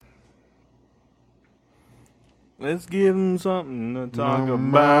Let's give them something to talk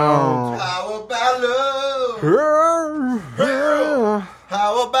about. How about love?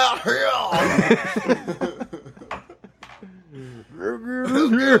 How about hell? Let's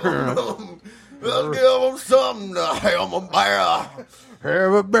give them something to ham about.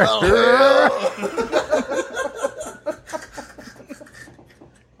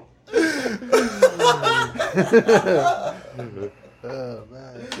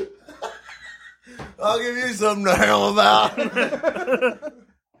 I'll give you something to ham about.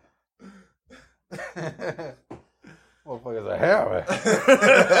 Motherfuckers are hammer.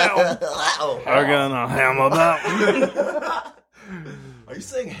 We're gonna ham about. Are you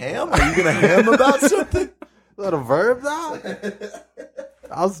saying ham? Are you gonna ham about something? Is that a verb now?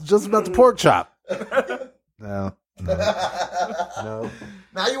 I was just about to pork chop. No. Now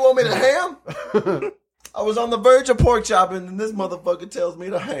you want me to ham? I was on the verge of pork chopping, and this motherfucker tells me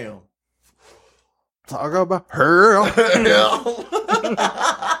to ham. Talk about her. Ham.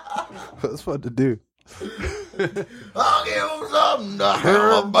 That's fun to do. I'll give him something to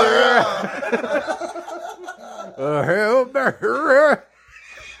ham about.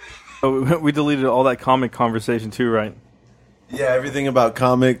 Oh, we deleted all that comic conversation too, right? Yeah, everything about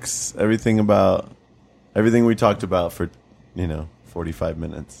comics, everything we talked about for, 45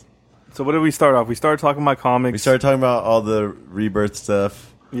 minutes. So what did we start off? We started talking about comics. We started talking about all the Rebirth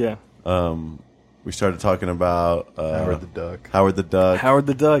stuff. Yeah. We started talking about Howard the Duck. Howard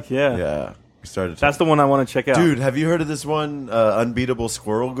the Duck, yeah. Yeah. We started. That's the one I want to check out. Dude, have you heard of this one, Unbeatable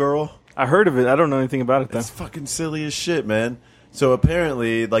Squirrel Girl? I heard of it. I don't know anything about it, though. It's fucking silly as shit, man. So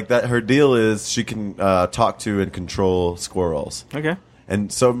apparently, her deal is she can talk to and control squirrels. Okay.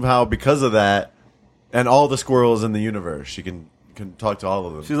 And somehow, because of that, and all the squirrels in the universe, she can talk to all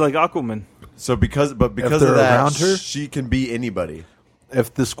of them. She's like Aquaman. So because of that, around her? she can be anybody.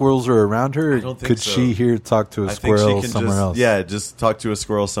 If the squirrels are around her, don't think could so. she hear talk to a I think she squirrel can somewhere else? Yeah, just talk to a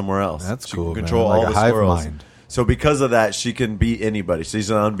squirrel somewhere else. That's she cool, can control man. Like all a the hive squirrels. mind. So because of that, she can beat anybody. She's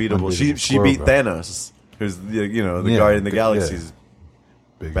an unbeatable. She Unbeatable beat squirrel, Thanos, who's the Guardian of the Galaxy's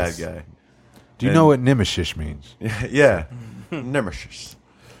bad Biggest. guy. Do you know what Nemesis means? Yeah, Nemesis.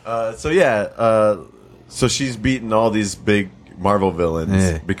 So she's beaten all these big Marvel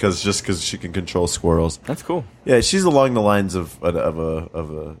villains because she can control squirrels. That's cool. Yeah, she's along the lines of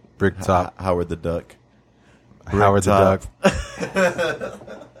a Brick Top. Howard the Duck. Howard the Top. Duck.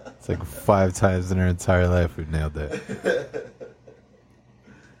 It's like 5 times in her entire life we've nailed that.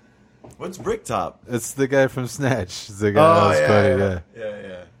 What's Bricktop? It's the guy from Snatch. It's the guy that was funny.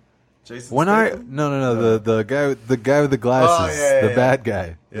 Yeah. Jason When Statham? the guy with the glasses, the bad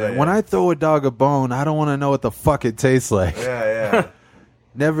guy. Yeah, When I throw a dog a bone, I don't want to know what the fuck it tastes like. Yeah.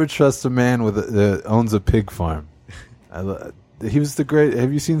 Never trust a man that owns a pig farm. He was the great.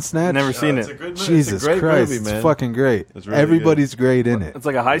 Have you seen Snatch? Never seen It's it. a good movie. Jesus it's a great Christ, movie, man. it's fucking great. It's really Everybody's great in it. It's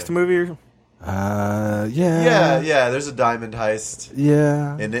like a heist movie or Yeah. Yeah. There's a diamond heist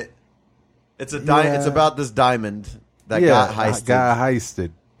Yeah. in it. It's Yeah. It's about this diamond that got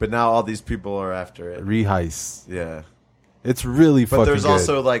heisted. But now all these people are after it. Reheist. Yeah. It's really But fucking there's good.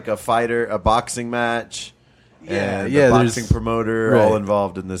 also like a boxing match. Yeah, and yeah, the there's- boxing promoter all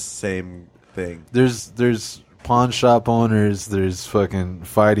involved in this same thing. There's pawn shop owners, there's fucking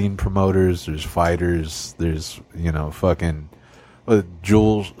fighting promoters, there's fighters, there's fucking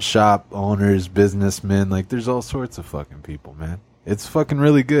jewel shop owners, businessmen, like there's all sorts of fucking people, man. It's fucking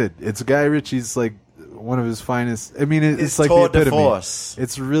really good. It's Guy Ritchie's like one of his finest. I mean, it's like tour the de epitome. force.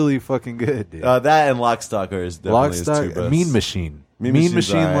 It's really fucking good, dude. That and Lockstock is definitely his two Lockstock, best. Mean Machine, Mean Mean Machine's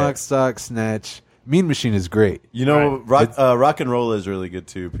Machine, alright. Lockstock, Snatch. Mean Machine is great. Rock and Roll is really good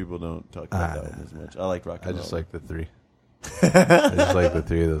too. People don't talk about that one as much. I like Rock and I Roll. just like the 3. I just like the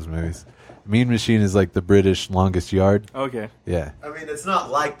 3 of those movies. Mean Machine is like the British Longest Yard. Okay. Yeah. I mean, it's not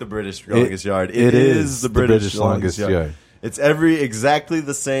like the British Longest Yard. It is is the British Longest Yard. Yard. It's exactly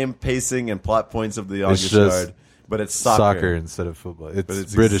the same pacing and plot points of the Longest just Yard, but it's soccer. instead of football. It's, But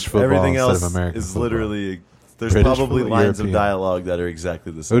it's British football everything instead else of American is football. literally. There's British probably football, lines of European. dialogue that are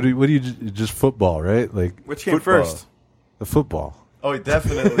exactly the same. What do you just football, right? Like Which came Football. first? the football. Oh,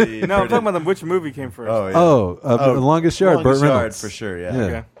 definitely. No, I'm talking about which movie came first. Oh, yeah. The Longest Yard, Burt Longest Yard Reynolds for sure. Yeah.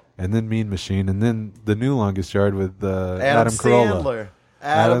 Okay. And then Mean Machine, and then the new Longest Yard with Adam Carolla. Sandler.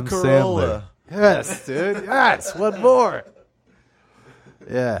 Adam Carolla. Yes, dude. Yes. What more?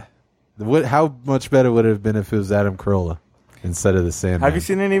 Yeah. How much better would it have been if it was Adam Carolla instead of the Sandman? Have you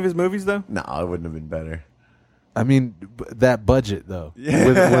seen any of his movies though? No, it wouldn't have been better. I mean, that budget though.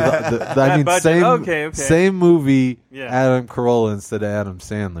 Yeah. I mean, budget. same Okay. same movie. Yeah. Adam Carolla instead of Adam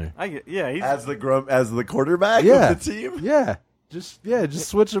Sandler. I get, yeah, he's As the quarterback Yeah. of the team. Yeah, Just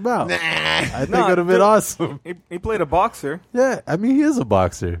switch him out. Nah. I think No, it would have been dude. awesome. He played a boxer. Yeah, I mean, he is a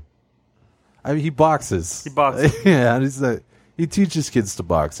boxer. I mean, he boxes. He boxes. Yeah, and he teaches kids to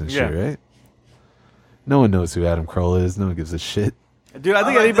box and shit, Yeah. right? No one knows who Adam Carolla is. No one gives a shit. Dude,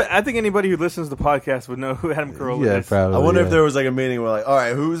 I think anybody who listens to the podcast would know who Adam Carolla Yeah, is. probably. I wonder yeah. if there was like a meeting where like, all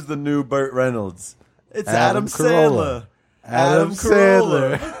right, who's the new Burt Reynolds? It's Adam Adam Carolla. Sandler. Adam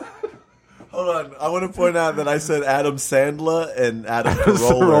Carolla. Hold on, I want to point out that I said Adam Sandler and Adam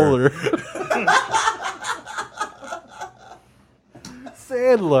Roller. Carolla.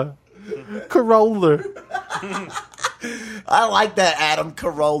 Sandler. Carolla. I like that Adam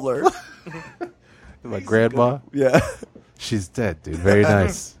Carolla. My grandma. Yeah. She's dead, dude. Very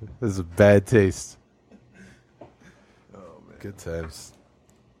nice. This is a bad taste. Oh man. Good times.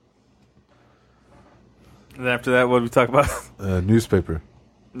 And after that, what did we talk about? Newspaper.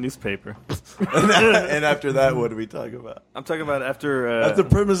 Newspaper. And after that, what do we talk about? I'm talking about after. That's the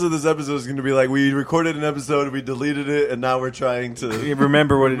premise of this episode is going to be like we recorded an episode, we deleted it, and now we're trying to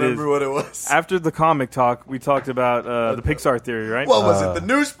remember what it is. remember what it was. After the comic talk, we talked about the Pixar theory, right? What was it? The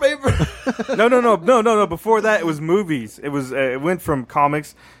newspaper? No. Before that, it was movies. It was it went from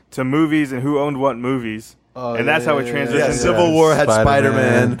comics to movies and who owned what movies, and that's how it transitioned. Yeah, to- Civil War had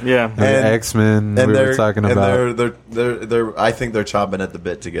Spider-Man. Yeah. And X-Men. We were talking about. They're I think they're chomping at the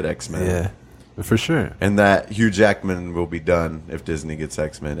bit to get X-Men. Yeah, for sure. And that Hugh Jackman will be done if Disney gets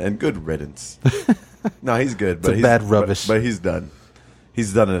X-Men. And good riddance. No, he's good. But a he's bad rubbish. But he's done.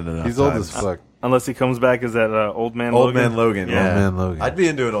 He's done it enough He's old times. as fuck. Unless he comes back as that old man Old Logan. Man Logan. Yeah. Yeah. Old Man Logan. I'd be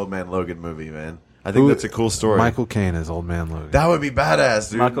into an Old Man Logan movie, man. I think that's a cool story. Michael Caine is Old Man Logan. That would be badass,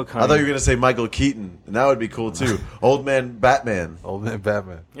 dude. Michael I Caine. thought you were going to say Michael Keaton. And that would be cool, too. Old Man Batman. Old Man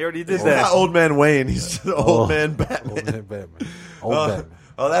Batman. He already did He's that. not Old Man Wayne. He's just Old Man Batman. Old Man Batman. Old Batman.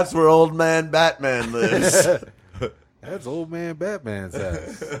 Oh, that's where Old Man Batman lives. That's Old Man Batman's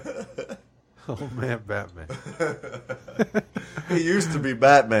house. Old Man Batman. He used to be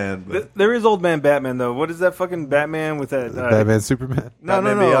Batman. But There is old man Batman though. What is that fucking Batman with that? Batman Superman. No,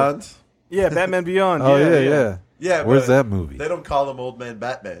 Batman no. Beyond? Yeah, Batman Beyond. Oh yeah. Yeah, Where's but that movie? They don't call him Old Man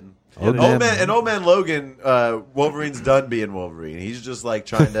Batman. Old Old Man- Man and Old Man Logan, Wolverine's done being Wolverine. He's just like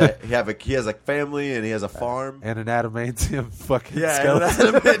trying to he has a family and he has a farm. And an adamantium fucking Yeah, skeleton.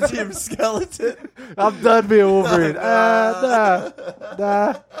 and an adamantium skeleton. I'm done being Wolverine. Nah,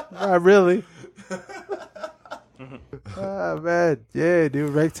 not really. Man, yeah, dude,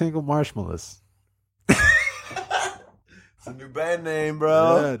 rectangle marshmallows. It's a new band name,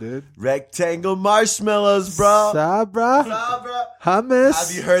 bro. Yeah, dude. Rectangle Marshmallows, bro. Sabra, Nah, bro. hummus.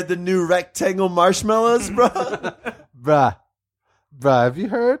 Have you heard the new Rectangle Marshmallows, bro? Bruh, have you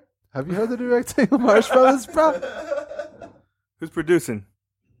heard? Have you heard the new rectangle marshmallows, bruh? Who's producing?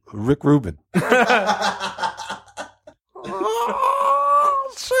 Rick Rubin.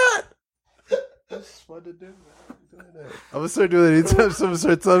 Oh shit! I'm gonna start doing that anytime someone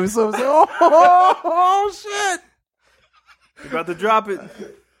starts telling me something. Say, oh shit! You about to drop it?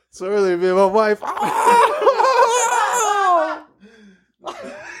 So early, me and my wife.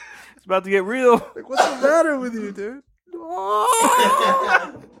 It's about to get real. Like, what's the matter with you, dude? All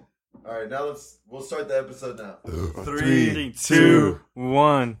right, now we'll start the episode now. 3, 2.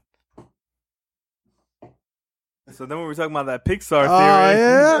 1. So then we were talking about that Pixar theory. Oh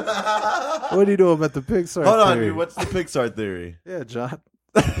yeah. What are you doing about the Pixar? Hold on, theory? dude. What's the Pixar theory? Yeah, John.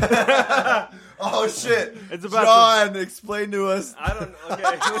 Oh shit! It's about John, explain to us. I don't. Okay,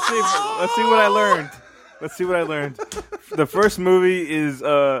 let's see what I learned. Let's see what I learned. The first movie is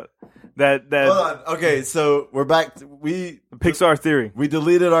that Hold on. Okay, so we're back. We Pixar theory.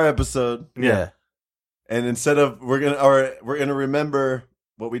 deleted our episode, Yeah. and instead of we're gonna remember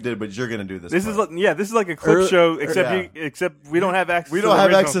what we did, but you're gonna do this. This is part. like this is like a clip show, except yeah. except we don't have access. we to don't the have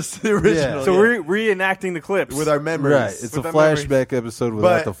original. access to the original, Yeah. So we're reenacting the clips with our memories. Right. It's a With our memories. flashback episode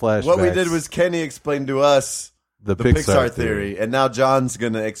without but the flashbacks. what we did was Kenny explained to us the the Pixar theory, and now John's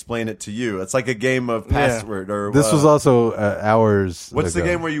gonna explain it to you. It's like a game of password or This was also hours. what's the ago.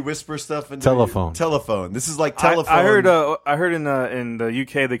 game where you whisper stuff into Telephone. Telephone. This is like telephone. I heard in the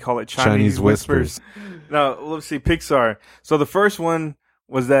UK they call it Chinese whispers. Now let's see Pixar. So the first one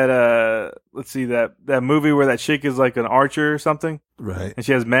was that let's see that movie where that chick is like an archer or something, Right. and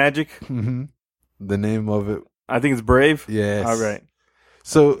she has magic. Mm-hmm. The name of it. I think it's Brave. Yes. All right.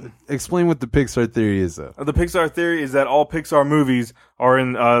 So explain what the Pixar theory is, though. The Pixar theory is that all Pixar movies are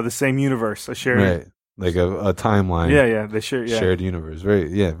in the same universe, a shared. Right. Like a timeline. Yeah, they share. Yeah, Shared universe. Very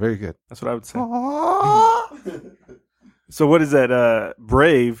good. that's what I would say. So what is that?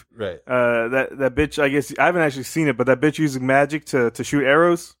 Brave. Right. That bitch. I guess I haven't actually seen it, but that bitch using magic to shoot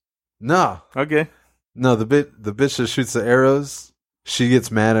arrows. No. Okay. No, the bitch that shoots the arrows, she gets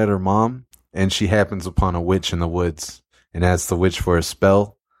mad at her mom, and she happens upon a witch in the woods and asks the witch for a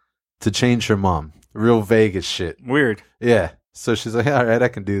spell to change her mom. Real vague as shit. Weird. Yeah. So she's like, all right, I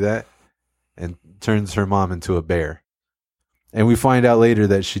can do that. And turns her mom into a bear. And we find out later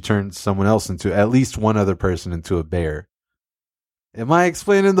that she turned someone else into, at least one other person into a bear. Am I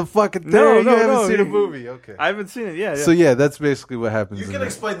explaining the fucking thing? No, you haven't no. seen a movie. Okay. I haven't seen it. Yeah. So yeah, that's basically what happens. You can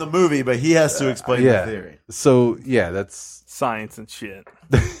explain the movie, but he has to explain the theory. So yeah, that's science and shit,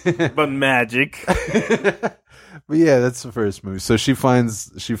 but magic. But yeah, that's the first movie. So she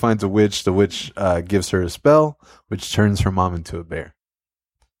finds a witch. The witch gives her a spell, which turns her mom into a bear.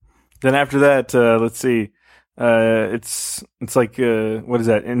 Then after that, let's see. It's like what is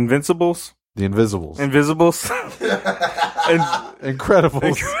that? Invincibles. The Invisibles. Invisibles.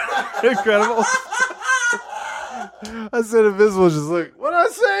 Incredibles. Incredibles. I said Invisibles. Just like, what did I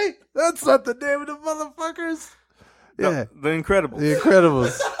say? That's not the name of the motherfuckers. Yeah, The Incredibles. The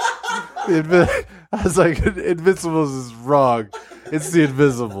Incredibles. I was like, Invincibles is wrong. It's the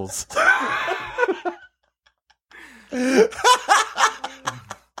Invisibles.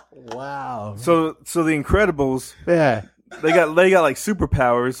 Wow. So the Incredibles. Yeah. They got like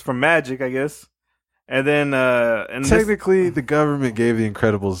superpowers from magic, I guess. And then technically the government gave the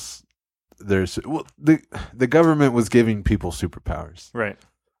Incredibles the government was giving people superpowers. Right.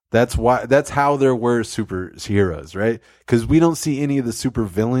 That's how there were superheroes, right? Because we don't see any of the super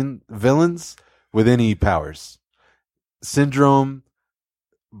villains with any powers. Syndrome,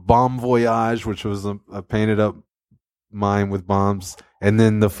 Bomb Voyage, which was a painted up mine with bombs, and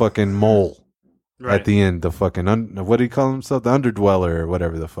then the fucking mole at the end, the fucking what do you call himself? The Underdweller or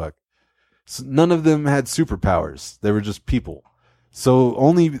whatever the fuck. So none of them had superpowers. They were just people. So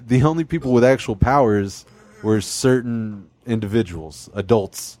the only people with actual powers were certain individuals,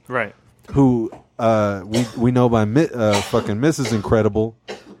 adults, right? Who we know by fucking Mrs. Incredible.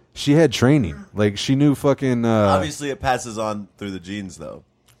 She had training, like she knew fucking. Obviously, it passes on through the genes, though.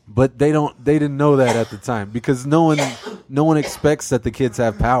 But they didn't know that at the time because no one expects that the kids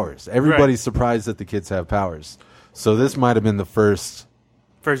have powers. Everybody's surprised that the kids have powers. So this might have been the first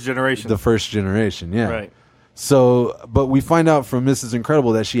generation. The first generation, yeah. Right. So, but we find out from Mrs.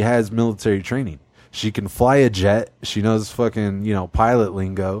 Incredible that she has military training. She can fly a jet. She knows fucking, pilot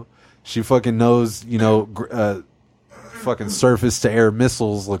lingo. She fucking knows, fucking surface to air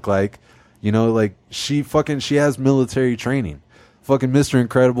missiles look like. She has military training. Fucking Mr.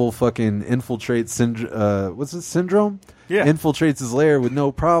 Incredible fucking infiltrates Syndrome? Yeah. Infiltrates his lair with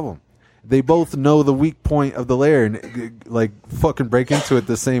no problem. They both know the weak point of the lair and fucking break into it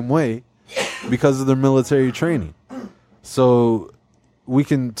the same way because of their military training. So we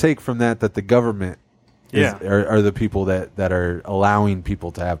can take from that the government are the people that are allowing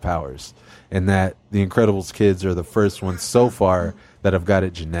people to have powers, and that the Incredibles kids are the first ones so far that have got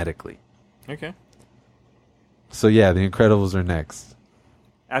it genetically. Okay. So yeah, the Incredibles are next.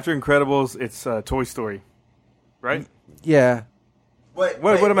 After Incredibles, it's Toy Story, right? Yeah. Wait,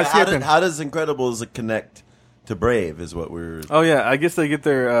 what am I skipping? How does Incredibles connect to Brave? Is what we're. Oh yeah, I guess they get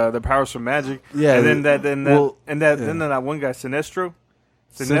their powers from magic. Yeah, and then that one guy, Sinestro.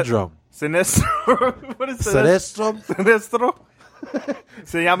 Syndrome. Sinestro. What is Sinestro? Sinestro.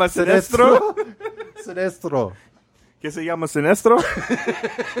 Se llama Sinestro. Sinestro. ¿Qué se llama Sinestro?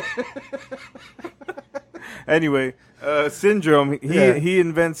 Anyway, Syndrome. He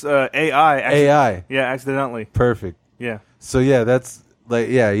invents AI. AI. Yeah, accidentally. Perfect. Yeah. So yeah, that's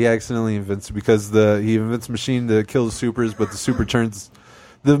he accidentally invents because he invents a machine to kill the supers, but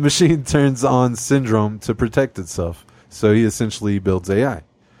the machine turns on Syndrome to protect itself. So he essentially builds AI,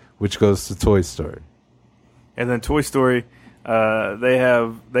 which goes to Toy Story. And then Toy Story, they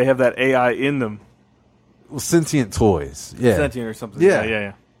have that AI in them. Well, sentient toys. Yeah. Sentient or something. Yeah.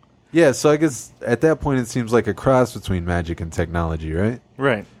 Yeah. Yeah, so I guess at that point it seems like a cross between magic and technology, right?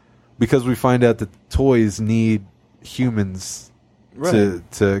 Right. Because we find out that toys need humans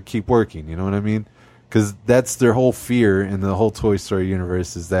to keep working, you know what I mean? Because that's their whole fear in the whole Toy Story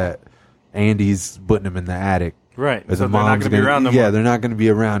universe is that Andy's putting them in the attic. Right. So they're not going to be around no more. Yeah, they're not going to be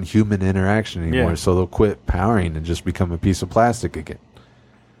around human interaction anymore, so they'll quit powering and just become a piece of plastic again.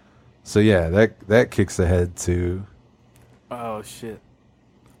 So yeah, that kicks ahead to... Oh, shit.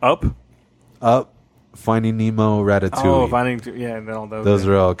 Up, Finding Nemo, Ratatouille. Oh, and then all those. Those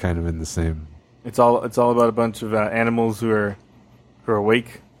are all kind of in the same. It's all about a bunch of animals who are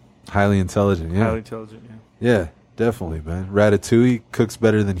awake, highly intelligent. Yeah, highly intelligent. Yeah, definitely, man. Ratatouille cooks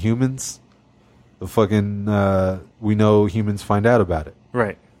better than humans. The fucking we know humans find out about it.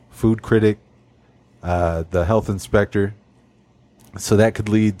 Right. Food critic, the health inspector. So that could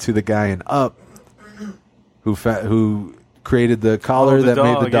lead to the guy in Up who created the collar that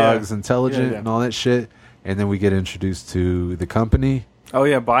made the dogs intelligent Yeah. and all that shit. And then we get introduced to the company. Oh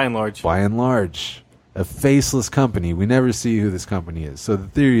yeah, by and large. By and large, a faceless company. We never see who this company is. So the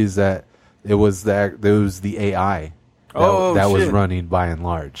theory is that it was the AI that was running By and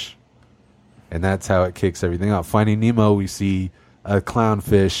Large, and that's how it kicks everything off. Finding Nemo, we see a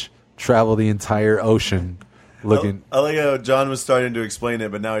clownfish travel the entire ocean. Looking, I like how John was starting to explain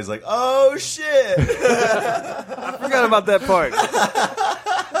it, but now he's like, "Oh shit!" I forgot about that part.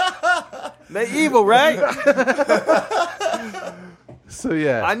 They evil, right? So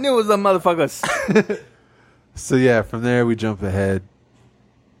yeah, I knew it was the motherfuckers. So yeah, from there we jump ahead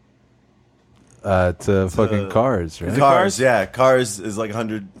to fucking Cars, right? Cars, yeah. Cars is like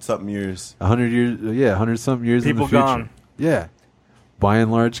 100-something years. 100 years, 100-something years People in the future. gone. Yeah. By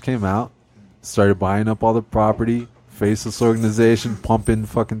and Large came out, started buying up all the property, faceless organization, pumping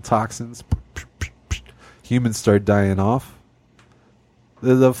fucking toxins. Humans start dying off.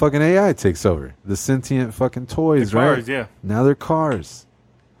 The fucking AI takes over. The sentient fucking toys, The right? cars, yeah. Now they're cars.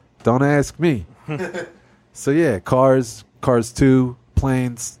 Don't ask me. So yeah, Cars 2,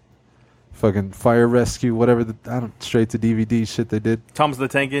 planes, fucking fire rescue, whatever. Straight to DVD shit they did. Thomas the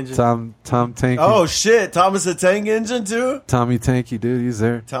Tank Engine. Tom Tanky. Oh shit! Thomas the Tank Engine too. Tommy Tanky, dude, he's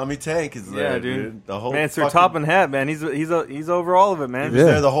there. Tommy Tank is there, dude. The whole man, Sir fucking, Top and Hat, man. He's over all of it, man. He was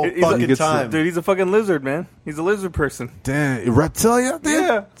there the whole fucking time, dude. He's a fucking lizard, man. He's a lizard person. Damn, reptilia, dude.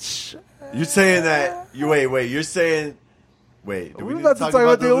 Yeah. You're saying that? You wait. You're saying. Wait, do we need about to talk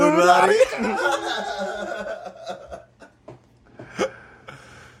about the Illuminati?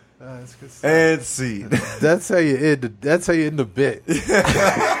 And scene. That's how you end. That's how you end the bit. We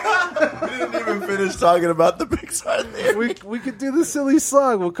didn't even finish talking about the Pixar thing. we could do the silly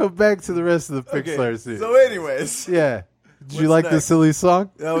song. We'll come back to the rest of the Pixar scene. So, anyways, yeah. Did you What's like the next? silly song?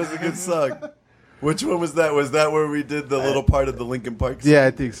 that was a good song. Which one was that? Was that where we did the little part of the Linkin Park song? Yeah,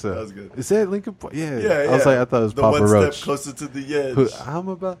 I think so. That was good. Is that Linkin Park? Yeah. Yeah. I was like, I thought it was the Papa one Roach. step closer to the edge.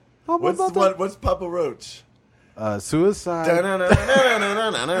 What's Papa Roach? Suicide.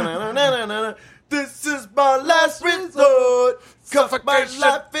 This is my last resort. Cut my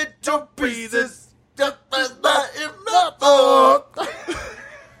life into pieces. Just as not enough.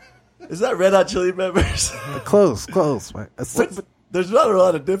 Is that Red Hot Chili Peppers? Close. Man. There's not a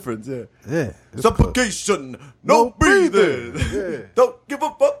lot of difference, yeah. Yeah. it's Suffocation, no breathing. Yeah. Don't give a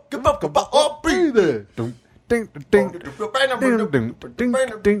fuck about all breathing. close. Ding, ding,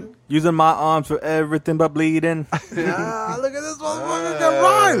 ding, ding. Using my arms for everything but bleeding. Ah, look at this motherfucker got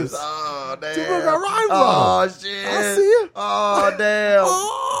rhymes. Oh, damn. Two got rhymes Oh, on. shit. I see it. Oh, damn.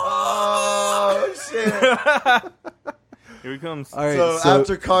 Oh, shit. Here he comes. All right, So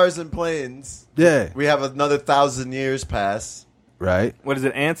after Cars and Planes, yeah, we have another 1,000 years pass. right. What is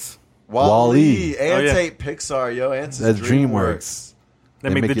it, Ants? Wall-E. Ants yeah. ain't Pixar, yo. Ants is That's DreamWorks. They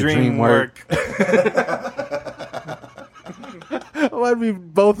make the dream work. Why do we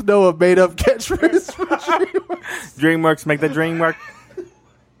both know a made-up catchphrase for DreamWorks? DreamWorks make the dream work.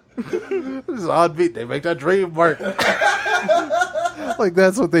 This is on beat. They make that dream work. Like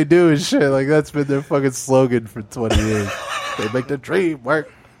that's what they do and shit. Like that's been their fucking slogan for 20 years. They make the dream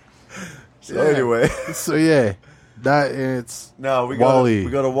work. So anyway, So yeah, that it's no, we Wall-E.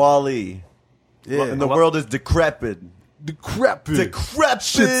 go to Wall-E. yeah, And the world is decrepit. decrepit. Decrepit.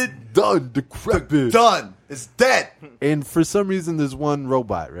 Shit's done. Decrepit. Done. It's dead. And for some reason, there's one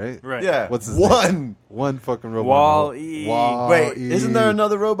robot, right? Right. Yeah. What's his one? One fucking robot. Wall-E. Wait, isn't there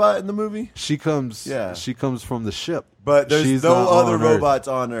another robot in the movie? She comes. Yeah. She comes from the ship. But there's She's no not other on Earth. robots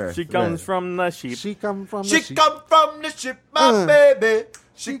on Earth. She comes Right. from the sheep. She come from. She the ship. come from the ship, my baby.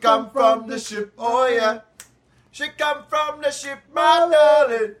 She come from the ship, oh yeah. She come from the ship, my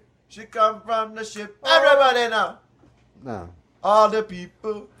darling. She come from the ship. Everybody now. No. All the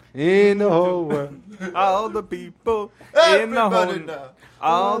people. In the whole world. All the people in the Everybody whole now.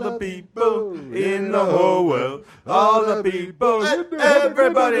 all the people in the whole world. All the people,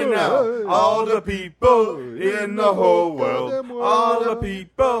 everybody now. All the people in the whole world. All the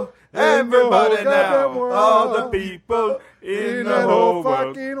people, everybody now. All the people in the whole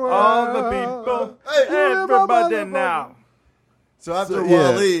world. All the people, everybody now. So after So,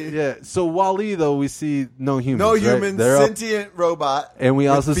 Wall-E, Yeah. So Wall-E though we see no humans. no right? human, They're up- sentient robot. and we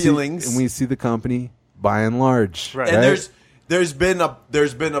with also feelings. see and we see the company By and Large. Right. And there's been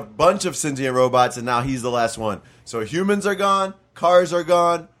a bunch of sentient robots, and now he's the last one. So humans are gone, cars are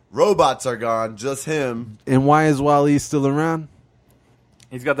gone, robots are gone, just him. And why is Wall-E still around?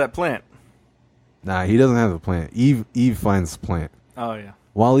 He's got that plant. Nah, he doesn't have the plant. Eve finds the plant. Oh yeah,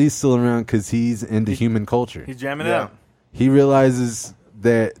 Wall-E's still around because he's into human culture. he's jamming Yeah. out. He realizes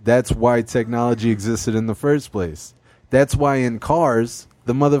that's why technology existed in the first place. That's why in cars,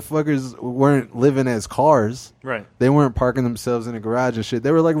 the motherfuckers weren't living as cars. Right. They weren't parking themselves in a garage and shit.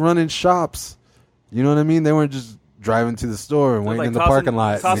 They were like running shops. You know what I mean? They weren't just driving to the store and waiting like in the parking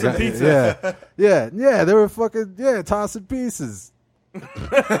lot. Tossing pizza. Yeah. They were fucking, tossing pieces.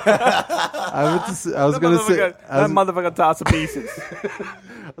 I was going to say. That motherfucker tossing pieces.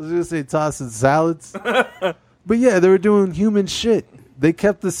 I was going to say tossing salads. But yeah, they were doing human shit. They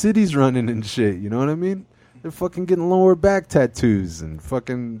kept the cities running and shit. You know what I mean? They're fucking getting lower back tattoos and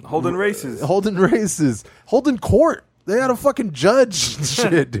fucking holding races, holding court. They had a fucking judge and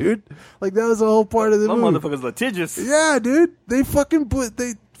shit, dude. Like that was a whole part of the movie. Motherfuckers litigious. Yeah, dude. They fucking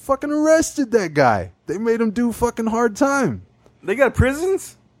arrested that guy. They made him do fucking hard time. They got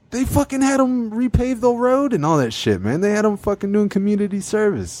prisons. They fucking had him repave the road and all that shit, man. They had him fucking doing community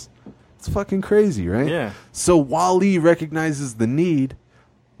service. It's fucking crazy, right? Yeah. So Wall-E recognizes the need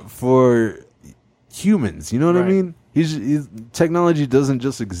for humans. You know what I mean? Technology doesn't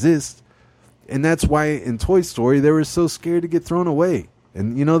just exist. And that's why in Toy Story, they were so scared to get thrown away.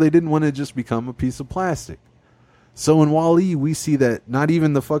 And, they didn't want to just become a piece of plastic. So in Wall-E, we see that not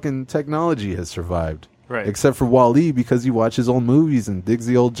even the fucking technology has survived. Right. Except for Wall-E because he watches old movies and digs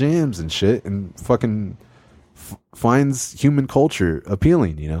the old jams and shit and fucking finds human culture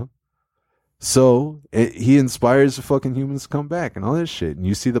appealing, So he inspires the fucking humans to come back and all that shit. And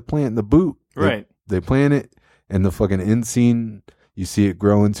you see the plant in the boot. Right. They plant it, and the fucking end scene, you see it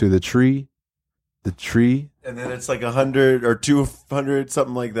grow into the tree. The tree. And then it's like 100 or 200,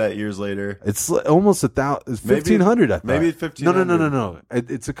 something like that years later. It's almost 1,000. It's 1,500, I thought. Maybe 1,500. No.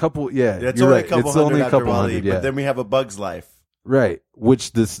 It's a couple, yeah. It's you're only right. a couple it's hundred only a after couple Wall-E, hundred, yeah. But then we have A Bug's Life. Right.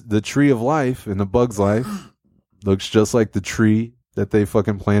 Which the tree of life in A Bug's Life looks just like the tree that they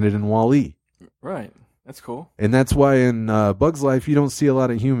fucking planted in Wall-E. Right. That's cool. And that's why in Bug's Life, you don't see a lot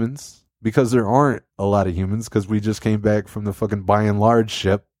of humans. Because there aren't a lot of humans, because we just came back from the fucking By and Large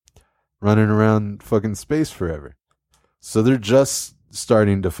ship running around fucking space forever. So they're just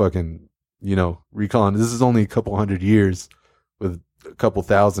starting to fucking, recon. This is only a couple hundred years with a couple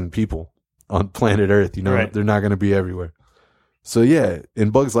thousand people on planet Earth. Right. They're not going to be everywhere. So yeah,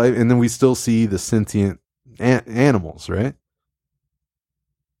 in Bug's Life, and then we still see the sentient animals, right?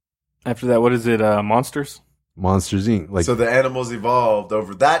 After that, what is it? Monsters? Monsters Inc. So the animals evolved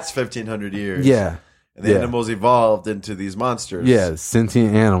over. That's 1,500 years. Yeah. And the animals evolved into these monsters. Yeah,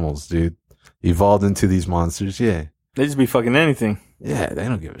 sentient animals, dude. Evolved into these monsters, yeah. They just be fucking anything. Yeah, they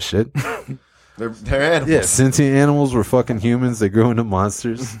don't give a shit. They're animals. Yeah, sentient animals were fucking humans. They grew into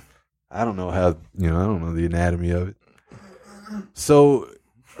monsters. I don't know how, I don't know the anatomy of it. So,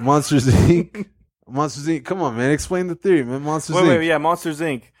 Monsters Inc. Come on, man. Explain the theory, man. Monsters Inc. Wait, yeah, Monsters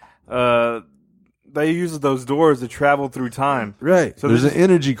Inc. They use those doors to travel through time. Right. So there's an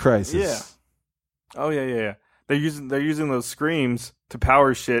energy crisis. Yeah. Oh yeah. They're using those screams to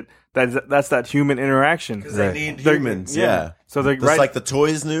power shit. That's that human interaction. Because they need humans. Yeah. So they're just like the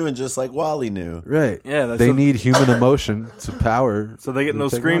toys knew, and just like Wall-E knew. Right. Yeah. They need human emotion to power. So they get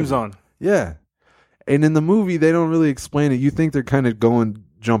those screams on. Yeah. And in the movie, they don't really explain it. You think they're kind of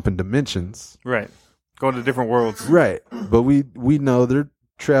jumping dimensions. Right. Going to different worlds. Right. But we know they're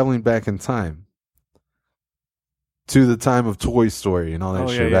traveling back in time. To the time of Toy Story and all that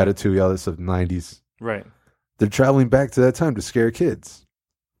shit. Yeah. Ratatouille, all that stuff, 90s. Right. They're traveling back to that time to scare kids.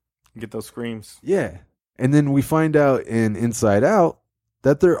 Get those screams. Yeah. And then we find out in Inside Out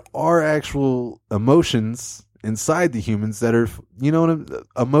that there are actual emotions inside the humans that are,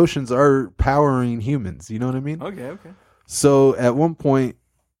 emotions are powering humans. You know what I mean? Okay. So at one point,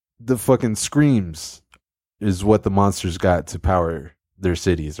 the fucking screams is what the monsters got to power their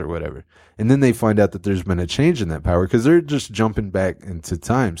cities or whatever. And then they find out that there's been a change in that power because they're just jumping back into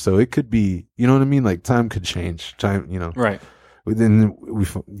time. So it could be, you know what I mean? Like time could change. Time, Right. Then we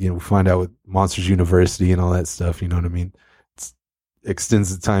find out with Monsters University and all that stuff. You know what I mean? It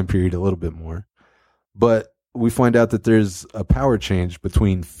extends the time period a little bit more. But we find out that there's a power change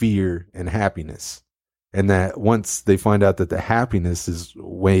between fear and happiness. And that once they find out that the happiness is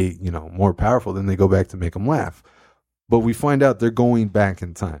way, more powerful, then they go back to make them laugh. But we find out they're going back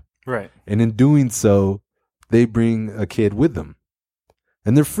in time. Right. And in doing so, they bring a kid with them.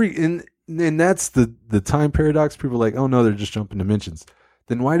 And they're free. And that's the time paradox. People are like, oh no, they're just jumping dimensions.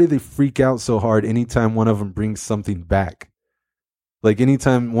 Then why do they freak out so hard anytime one of them brings something back? Like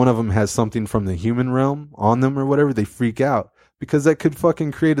anytime one of them has something from the human realm on them or whatever, they freak out. Because that could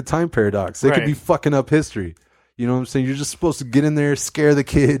fucking create a time paradox. They could be fucking up history. You know what I'm saying? You're just supposed to get in there, scare the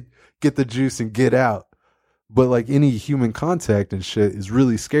kid, get the juice, and get out. But like any human contact and shit is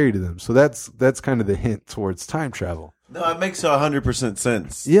really scary to them. So that's kind of the hint towards time travel. No, it makes 100%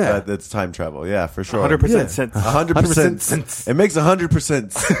 sense. Yeah. That's time travel. Yeah, for sure. 100% sense. 100% sense. It makes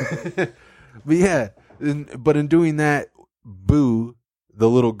 100% sense. But yeah, but in doing that, Boo, the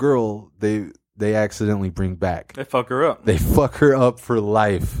little girl, they accidentally bring back. They fuck her up. They fuck her up for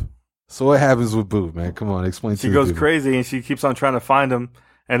life. So what happens with Boo, man? Come on, explain to me. She goes crazy and she keeps on trying to find him.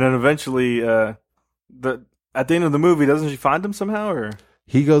 And then eventually, at the end of the movie, doesn't she find him somehow? Or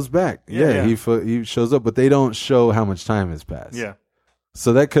he goes back. Yeah. Yeah. He shows up, but they don't show how much time has passed. Yeah.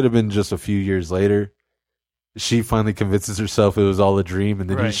 So that could have been just a few years later. She finally convinces herself it was all a dream, and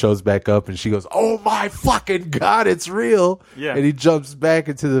then he shows back up, and she goes, "Oh my fucking God, it's real!" Yeah. And he jumps back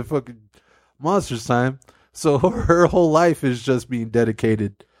into the fucking monsters time. So her whole life is just being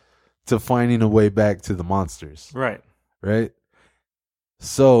dedicated to finding a way back to the monsters. Right. Right.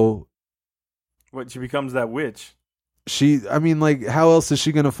 So she becomes that witch. How else is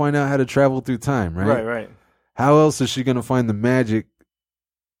she going to find out how to travel through time, right? Right. How else is she going to find the magic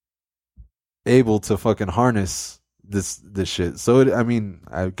able to fucking harness this shit? So,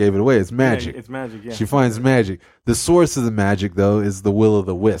 I gave it away. It's magic. Yeah, it's magic, yeah. She finds magic. The source of the magic, though, is the will of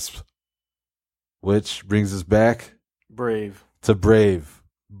the wisp, which brings us back to Brave.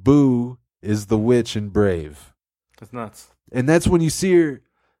 Boo is the witch in Brave. That's nuts. And that's when you see her.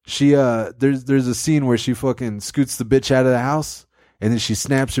 She there's a scene where she fucking scoots the bitch out of the house, and then she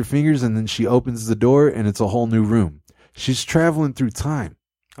snaps her fingers, and then she opens the door, and it's a whole new room. She's traveling through time.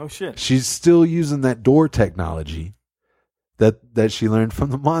 Oh shit! She's still using that door technology that she learned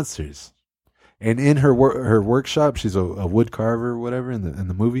from the monsters. And in her workshop, she's a wood carver or whatever. In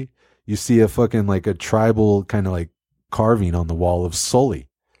the movie, you see a fucking like a tribal kind of like carving on the wall of Sully.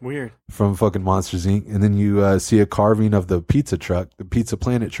 Weird. From fucking Monsters Inc. And then you see a carving of the Pizza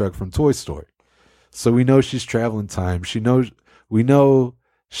Planet truck from Toy Story. So we know she's traveling time. We know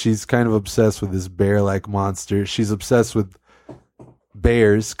she's kind of obsessed with this bear-like monster. She's obsessed with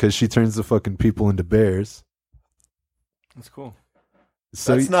bears because she turns the fucking people into bears. That's cool.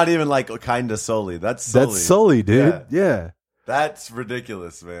 So that's not even like kind of Sully. That's Sully. That's Sully, dude. Yeah. That's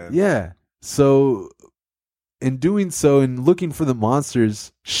ridiculous, man. Yeah. So in doing so and looking for the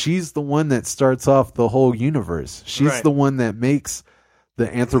monsters, she's the one that starts off the whole universe. She's the one that makes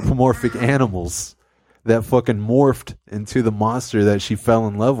the anthropomorphic animals that fucking morphed into the monster that she fell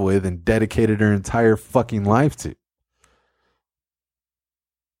in love with and dedicated her entire fucking life to.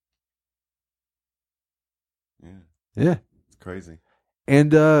 Yeah. It's crazy.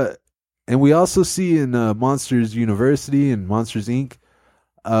 And we also see in Monsters University and Monsters Inc.,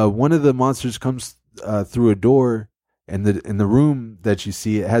 one of the monsters comes through a door, and in the room that you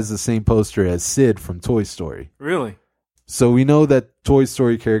see, it has the same poster as Sid from Toy Story. Really? So we know that Toy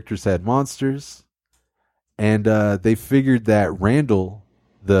Story characters had monsters, and they figured that Randall,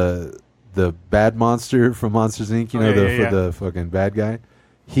 the bad monster from Monsters Inc., the fucking bad guy,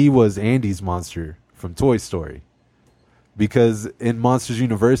 he was Andy's monster from Toy Story. Because in Monsters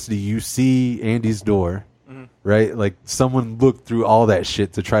University, you see Andy's door, right? Like someone looked through all that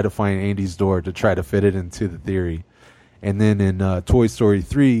shit to try to find Andy's door to try to fit it into the theory. And then in Toy Story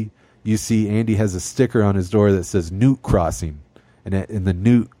 3, you see Andy has a sticker on his door that says Newt Crossing. And the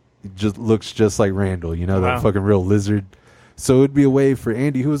Newt just looks just like Randall, the fucking real lizard. So it would be a way for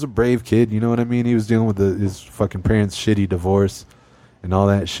Andy, who was a brave kid, you know what I mean? He was dealing with his fucking parents' shitty divorce and all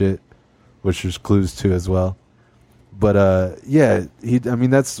that shit, which there's clues to as well. But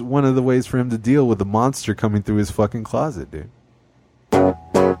that's one of the ways for him to deal with the monster coming through his fucking closet, dude.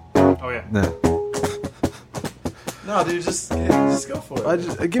 Oh yeah. Nah. No, dude, just go for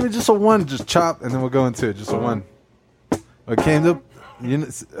it. Give me just a one, just chop, and then we'll go into it. Just a one. I came to.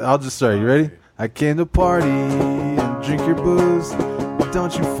 I'll just start. You ready? I came to party and drink your booze.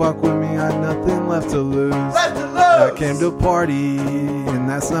 Don't you fuck with me? I had nothing left to lose. I came to party and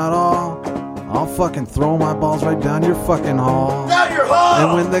that's not all. I'll fucking throw my balls right down your fucking hall. Down your hall!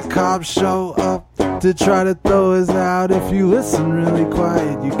 And when the cops show up to try to throw us out, if you listen really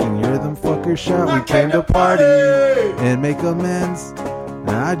quiet, you can hear them fuckers shout. We came to party and make amends.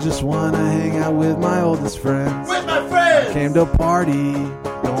 And I just want to hang out with my oldest friends. With my friends! I came to party,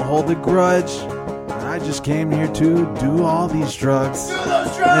 don't hold a grudge. I just came here to do all these drugs. Do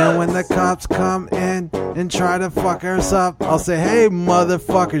those drugs! And when the cops come in and try to fuck us up, I'll say, hey,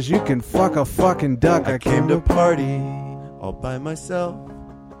 motherfuckers, you can fuck a fucking duck. I came to party all by myself.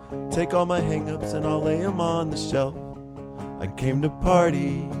 Take all my hang-ups and I'll lay them on the shelf. I came to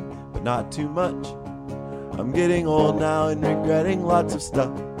party, but not too much. I'm getting old now and regretting lots of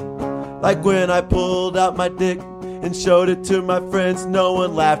stuff. Like when I pulled out my dick and showed it to my friends. No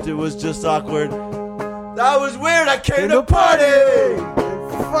one laughed, it was just awkward. That was weird, I came to party!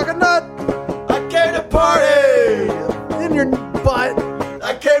 Fucking nut! I came to party! in your butt.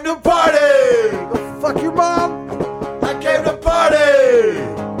 I came to party. Go fuck your mom.